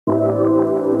Hello,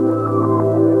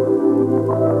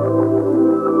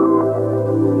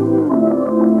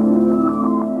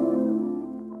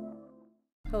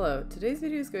 today's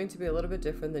video is going to be a little bit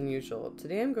different than usual.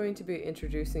 Today I'm going to be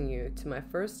introducing you to my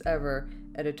first ever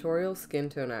editorial skin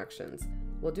tone actions.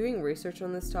 While doing research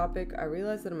on this topic, I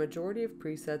realized that a majority of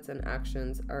presets and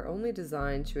actions are only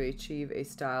designed to achieve a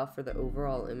style for the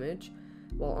overall image,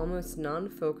 while almost none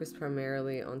focus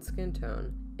primarily on skin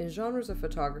tone. In genres of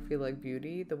photography like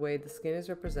beauty, the way the skin is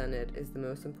represented is the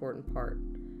most important part.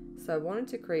 So I wanted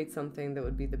to create something that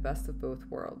would be the best of both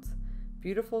worlds.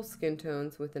 Beautiful skin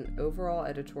tones with an overall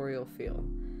editorial feel.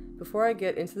 Before I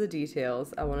get into the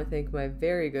details, I want to thank my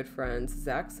very good friends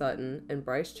Zach Sutton and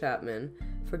Bryce Chapman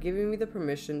for giving me the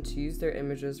permission to use their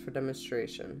images for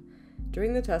demonstration.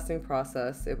 During the testing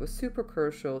process, it was super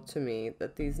crucial to me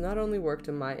that these not only worked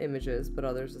in my images, but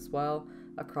others as well,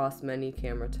 across many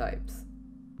camera types.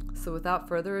 So without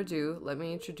further ado, let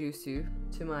me introduce you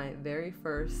to my very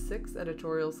first 6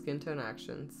 editorial skin tone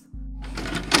actions.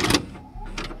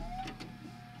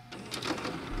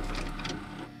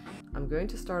 I'm going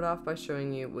to start off by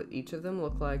showing you what each of them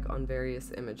look like on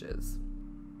various images.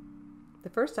 The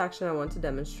first action I want to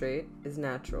demonstrate is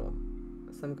natural.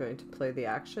 So I'm going to play the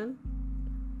action,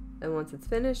 and once it's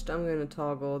finished, I'm going to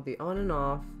toggle the on and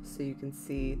off so you can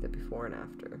see the before and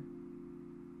after.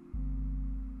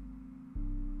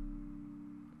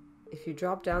 If you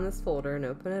drop down this folder and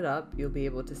open it up, you'll be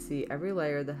able to see every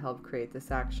layer that helped create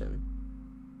this action.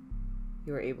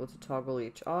 You are able to toggle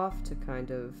each off to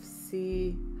kind of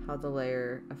see how the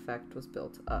layer effect was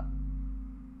built up.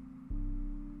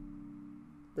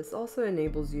 This also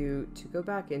enables you to go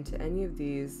back into any of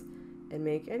these and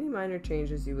make any minor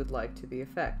changes you would like to the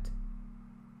effect.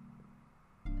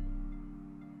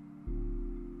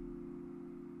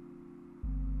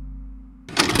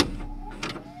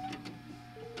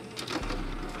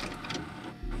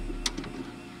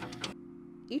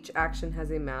 Each action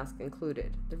has a mask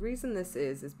included. The reason this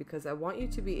is because I want you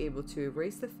to be able to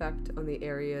erase the effect on the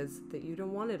areas that you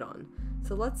don't want it on.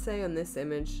 So let's say on this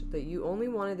image that you only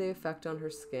wanted the effect on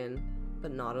her skin,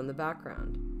 but not on the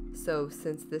background. So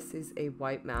since this is a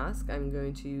white mask, I'm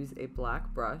going to use a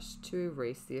black brush to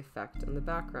erase the effect on the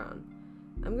background.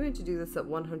 I'm going to do this at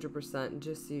 100%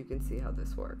 just so you can see how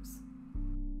this works.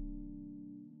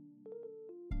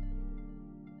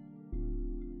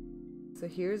 So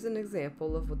here's an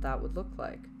example of what that would look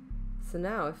like. So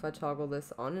now if I toggle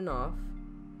this on and off,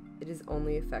 it is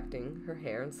only affecting her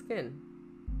hair and skin.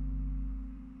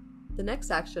 The next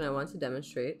action I want to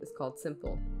demonstrate is called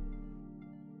simple.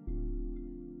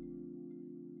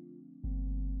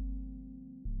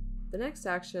 The next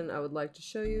action I would like to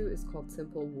show you is called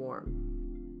simple warm.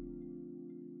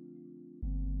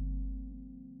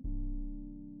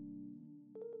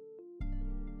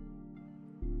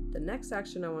 The next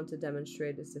action I want to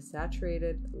demonstrate is the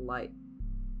saturated light.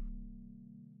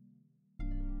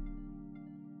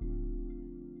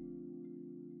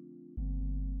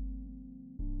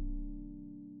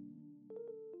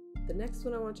 The next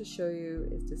one I want to show you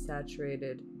is the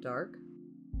saturated dark.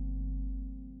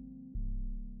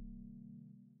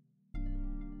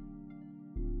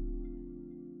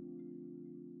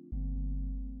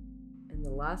 And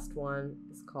the last one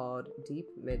is called deep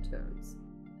midtones.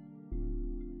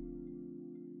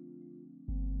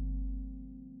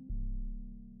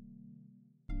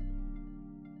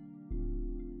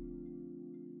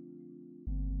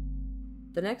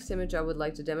 The next image I would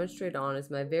like to demonstrate on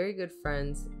is my very good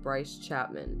friend's Bryce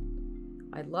Chapman.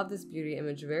 I love this beauty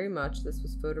image very much. This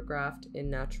was photographed in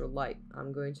natural light.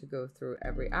 I'm going to go through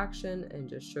every action and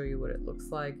just show you what it looks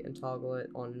like and toggle it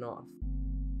on and off.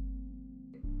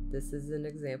 This is an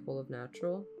example of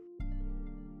natural.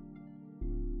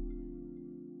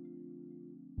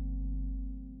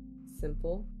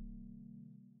 Simple.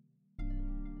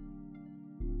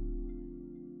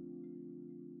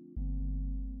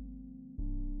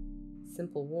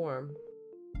 Simple warm.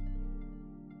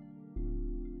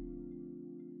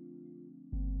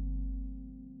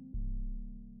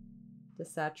 The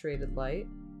saturated light.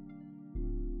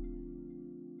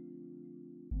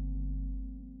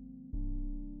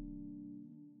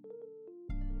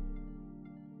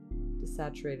 The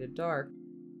saturated dark.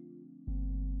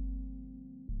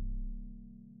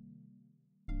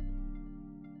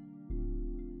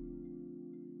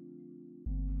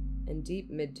 And deep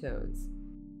midtones.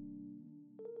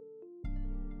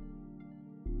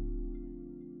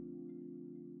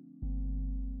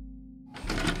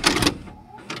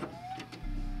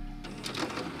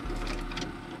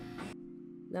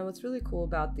 Now what's really cool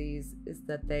about these is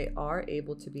that they are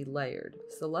able to be layered.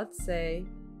 So let's say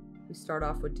we start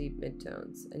off with deep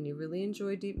midtones, and you really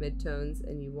enjoy deep midtones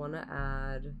and you want to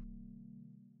add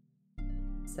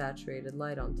saturated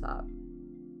light on top.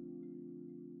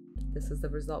 This is the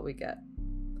result we get.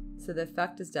 So the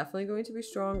effect is definitely going to be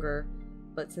stronger,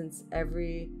 but since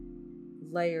every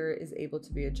layer is able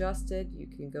to be adjusted, you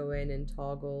can go in and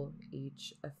toggle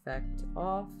each effect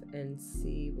off and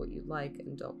see what you like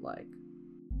and don't like.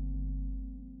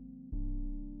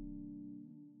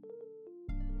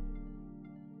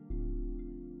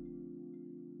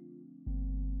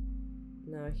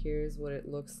 Now here's what it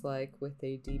looks like with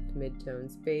a deep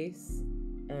midtones base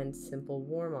and simple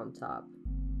warm on top.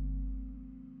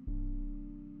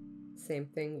 Same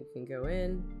thing, you can go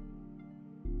in,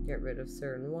 get rid of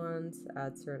certain ones,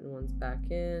 add certain ones back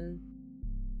in,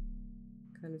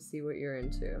 kind of see what you're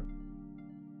into.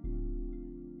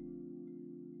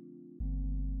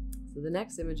 So the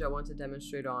next image I want to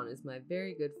demonstrate on is my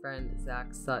very good friend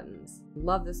Zach Sutton's.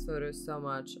 Love this photo so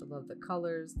much. I love the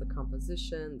colors, the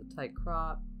composition, the tight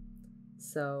crop.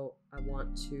 So I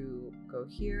want to go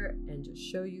here and just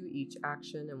show you each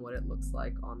action and what it looks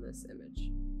like on this image.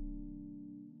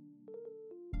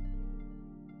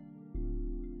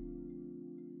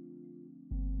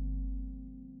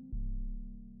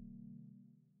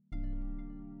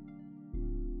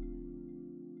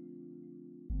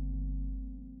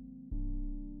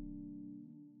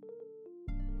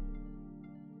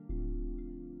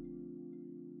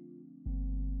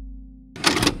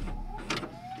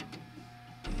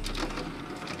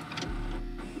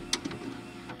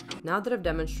 Now that I've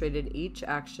demonstrated each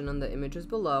action on the images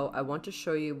below, I want to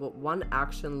show you what one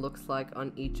action looks like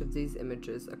on each of these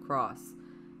images across.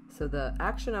 So the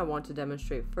action I want to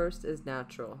demonstrate first is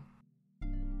natural.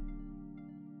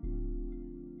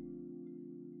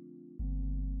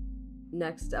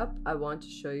 Next up, I want to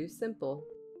show you simple.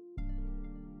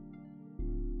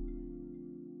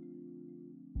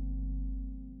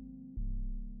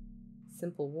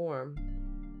 Simple warm.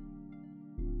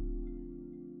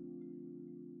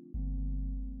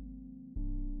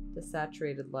 The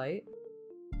saturated light,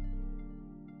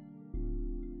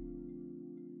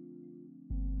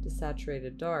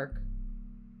 desaturated dark,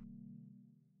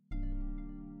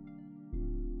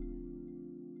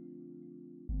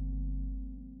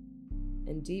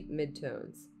 and deep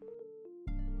midtones.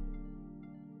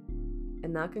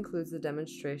 And that concludes the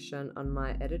demonstration on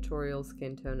my Editorial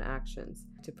Skin Tone Actions.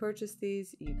 To purchase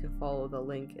these, you can follow the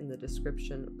link in the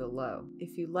description below.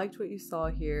 If you liked what you saw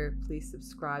here, please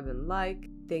subscribe and like.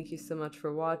 Thank you so much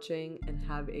for watching, and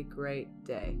have a great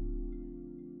day.